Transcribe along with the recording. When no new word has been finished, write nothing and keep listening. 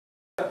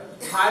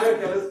hire a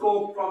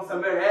telescope from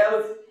somewhere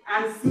else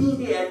and see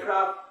the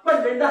aircraft.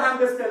 But Linda Ham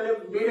just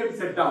made him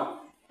sit down.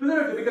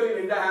 Typically,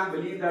 Linda Ham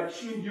believed that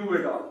she knew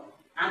it all.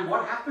 And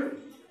what happened?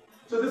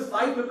 So this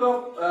flight took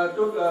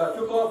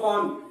off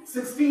on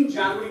 16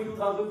 January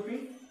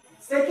 2003.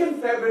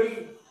 2nd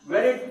February,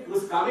 when it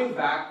was coming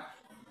back,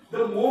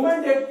 the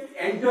moment it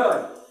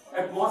entered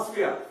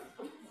atmosphere,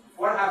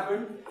 what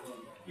happened?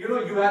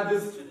 You had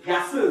these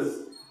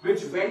gases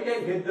which went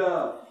and hit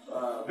the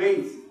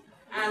wings,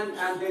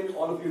 and then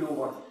all of you know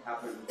what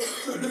happened.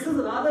 So this is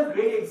another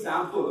great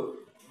example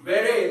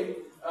wherein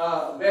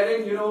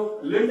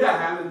Linda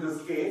Ham in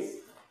this case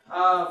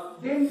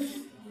didn't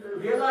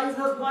realize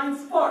her blind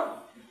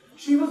spot.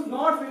 She was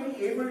not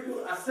really able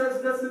to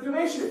assess the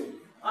situation.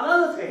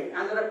 Another thing,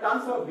 and there are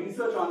tons of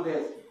research on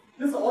this,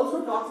 this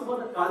also talks about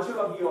the culture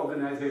of the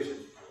organization,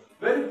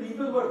 where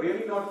people were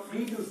really not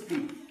free to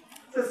speak.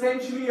 It's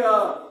essentially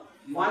a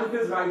one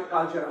is right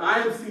culture. I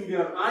am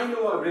senior, I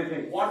know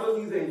everything. What will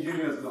these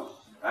engineers know?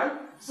 Right?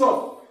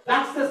 So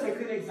that's the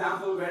second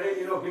example where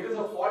because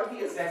of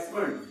faulty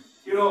assessment,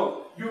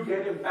 you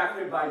get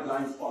impacted by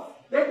blind spot.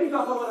 Let me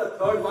talk about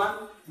the third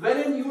one,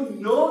 wherein you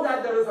know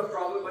that there is a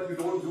problem but you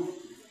don't do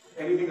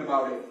anything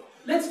about it.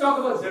 Let's talk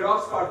about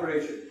Xerox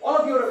Corporation. All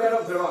of you are aware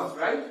of Xerox,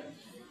 right?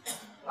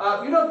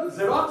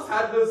 Xerox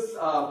had this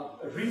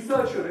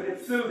research unit,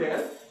 it's still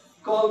there,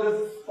 called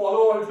this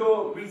Palo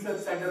Alto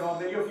Research Center, or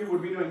many of you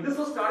would be knowing. This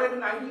was started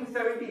in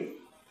 1970s.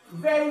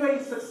 Very,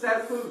 very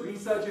successful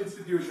research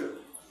institution.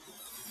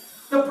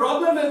 The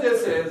problem with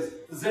this is,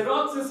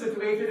 Xerox is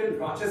situated in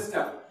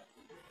Rochester.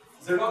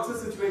 Xerox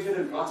is situated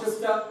in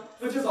Rochester,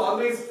 which is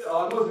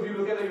almost if you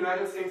look at the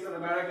United States of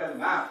America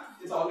map,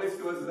 it's always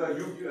towards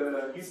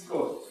the East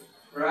Coast,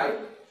 right?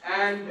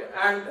 And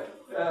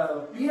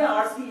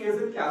PARC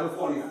is in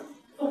California.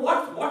 So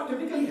what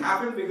typically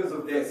happened because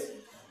of this?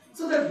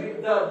 So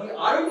the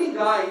R&D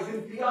guys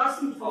in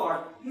PRC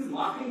thought these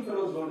marketing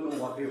fellows don't know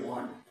what they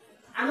want.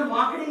 And the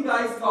marketing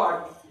guys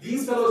thought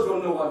these fellows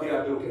don't know what they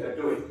are doing.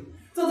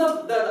 So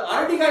the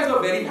R&D guys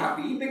were very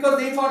happy because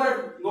they thought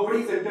that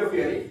nobody's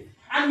interfering.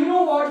 And you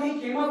know what? They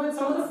came up with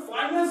some of the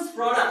finest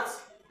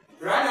products.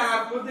 Right? I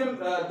have put them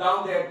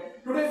down there.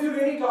 Today, if you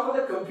really talk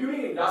about the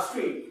computing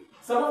industry,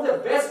 some of the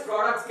best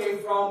products came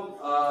from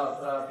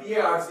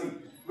PARC.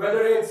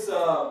 Whether it's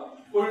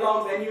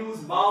pull-down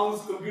menus,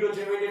 mouse,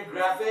 computer-generated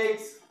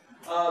graphics,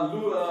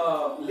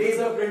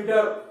 laser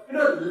printer.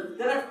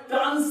 There are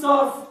tons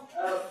of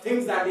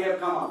things that they have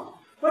come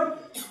up.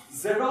 But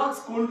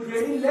Xerox couldn't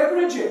really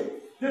leverage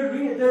it.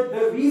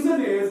 The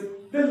reason is,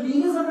 the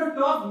leaders at the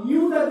top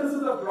knew that this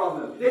is a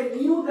problem. They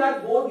knew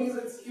that both these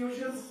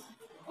institutions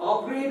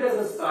operate as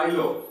a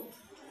silo,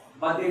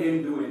 but they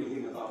didn't do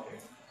anything about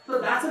it. So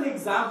that's an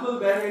example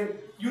wherein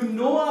you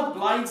know a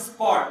blind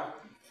spot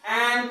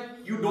and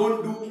you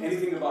don't do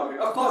anything about it.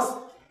 Of course,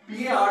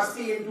 PARC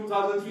in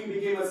 2003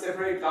 became a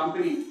separate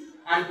company,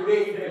 and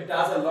today it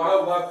does a lot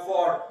of work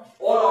for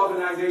all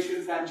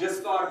organizations and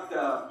just not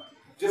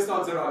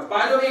Xerox.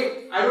 By the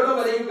way, I don't know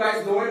whether you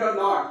guys know it or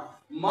not.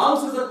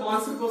 Mouse as a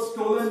concept was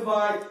stolen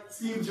by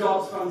Steve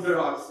Jobs from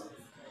Xerox.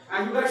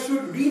 And you guys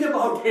should read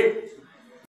about it.